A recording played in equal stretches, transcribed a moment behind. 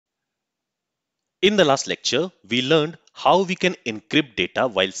In the last lecture, we learned how we can encrypt data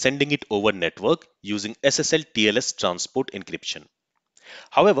while sending it over network using SSL TLS transport encryption.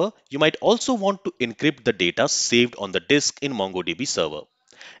 However, you might also want to encrypt the data saved on the disk in MongoDB server,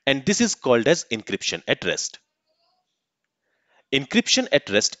 and this is called as encryption at rest. Encryption at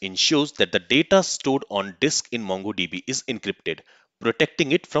rest ensures that the data stored on disk in MongoDB is encrypted,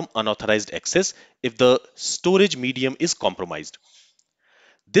 protecting it from unauthorized access if the storage medium is compromised.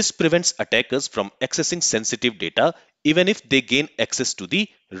 This prevents attackers from accessing sensitive data even if they gain access to the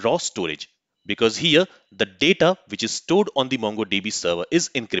raw storage, because here the data which is stored on the MongoDB server is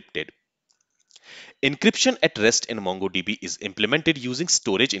encrypted. Encryption at rest in MongoDB is implemented using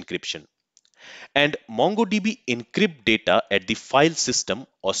storage encryption. And MongoDB encrypts data at the file system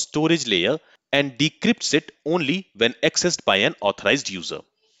or storage layer and decrypts it only when accessed by an authorized user.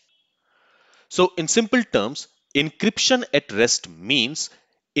 So in simple terms, encryption at rest means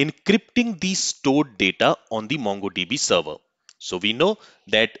encrypting the stored data on the MongoDB server. So we know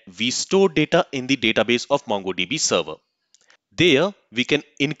that we store data in the database of MongoDB server. There, we can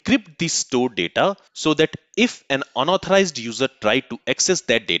encrypt the stored data so that if an unauthorized user tries to access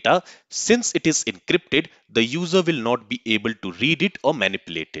that data, since it is encrypted, the user will not be able to read it or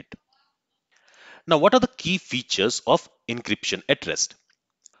manipulate it. Now, what are the key features of encryption at rest?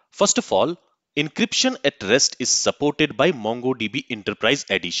 First of all, encryption at rest is supported by MongoDB Enterprise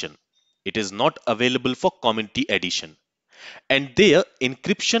Edition. It is not available for Community Edition. And there,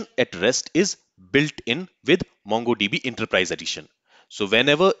 encryption at rest is built in with MongoDB Enterprise Edition. So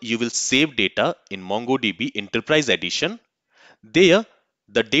whenever you will save data in MongoDB Enterprise Edition, there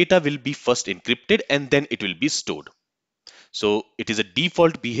the data will be first encrypted and then it will be stored. So it is a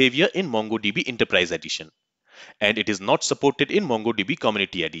default behavior in MongoDB Enterprise Edition, and it is not supported in MongoDB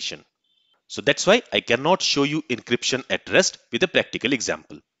Community Edition. So that's why I cannot show you encryption at rest with a practical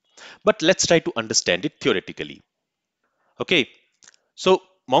example. But let's try to understand it theoretically. Okay, so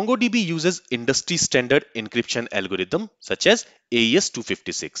MongoDB uses industry standard encryption algorithm such as AES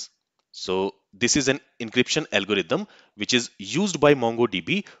 256. So this is an encryption algorithm which is used by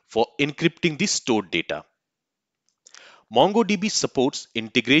MongoDB for encrypting the stored data. MongoDB supports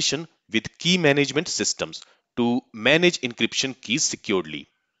integration with key management systems to manage encryption keys securely.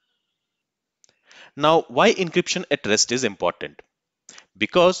 Now, why encryption at rest is important?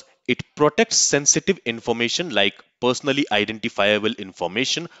 Because it protects sensitive information like personally identifiable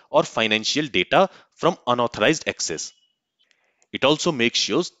information or financial data from unauthorized access. It also makes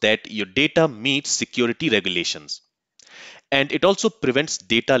sure that your data meets security regulations. And it also prevents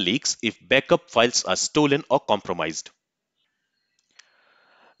data leaks if backup files are stolen or compromised.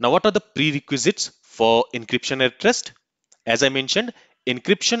 Now, what are the prerequisites for encryption at rest? As I mentioned,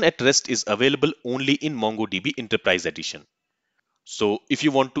 encryption at rest is available only in MongoDB Enterprise Edition. So if you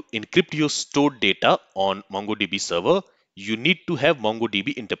want to encrypt your stored data on MongoDB server, you need to have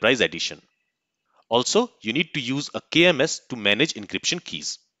MongoDB Enterprise Edition. Also, you need to use a KMS to manage encryption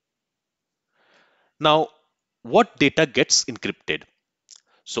keys. Now, what data gets encrypted?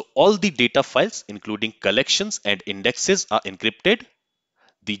 So all the data files, including collections and indexes, are encrypted.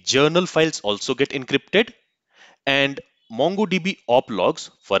 The journal files also get encrypted, and MongoDB op logs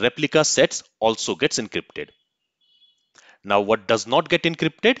for replica sets also gets encrypted. Now, what does not get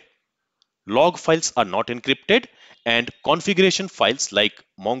encrypted? Log files are not encrypted, and configuration files like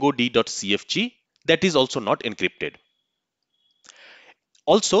mongod.cfg, that is also not encrypted.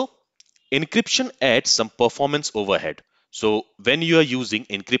 Also, encryption adds some performance overhead. So when you are using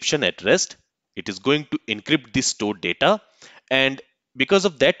encryption at rest, it is going to encrypt the stored data, and because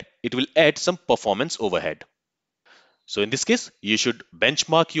of that, it will add some performance overhead. So in this case, you should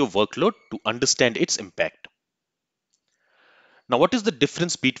benchmark your workload to understand its impact. Now, what is the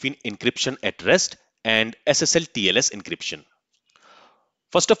difference between encryption at rest and SSL TLS encryption?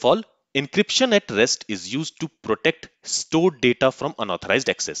 First of all, encryption at rest is used to protect stored data from unauthorized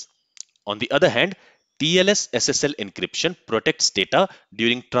access. On the other hand, TLS SSL encryption protects data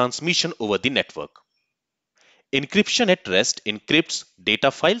during transmission over the network. Encryption at rest encrypts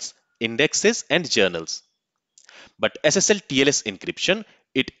data files, indexes, and journals. But SSL TLS encryption,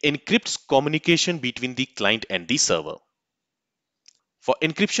 it encrypts communication between the client and the server. For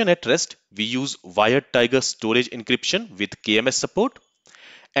encryption at rest, we use wired tiger storage encryption with KMS support.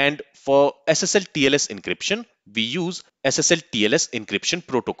 And for SSL TLS encryption, we use SSL TLS encryption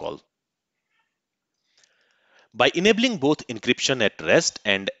protocol. By enabling both encryption at rest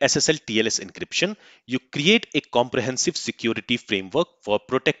and SSL TLS encryption, you create a comprehensive security framework for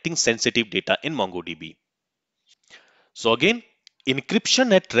protecting sensitive data in MongoDB. So again,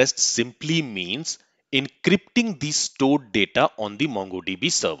 encryption at rest simply means encrypting the stored data on the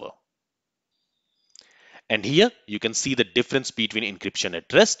MongoDB server. And here you can see the difference between encryption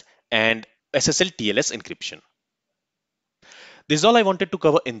at rest and SSL TLS encryption. This is all I wanted to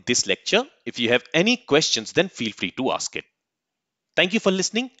cover in this lecture. If you have any questions, then feel free to ask it. Thank you for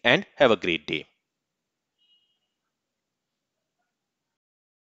listening and have a great day.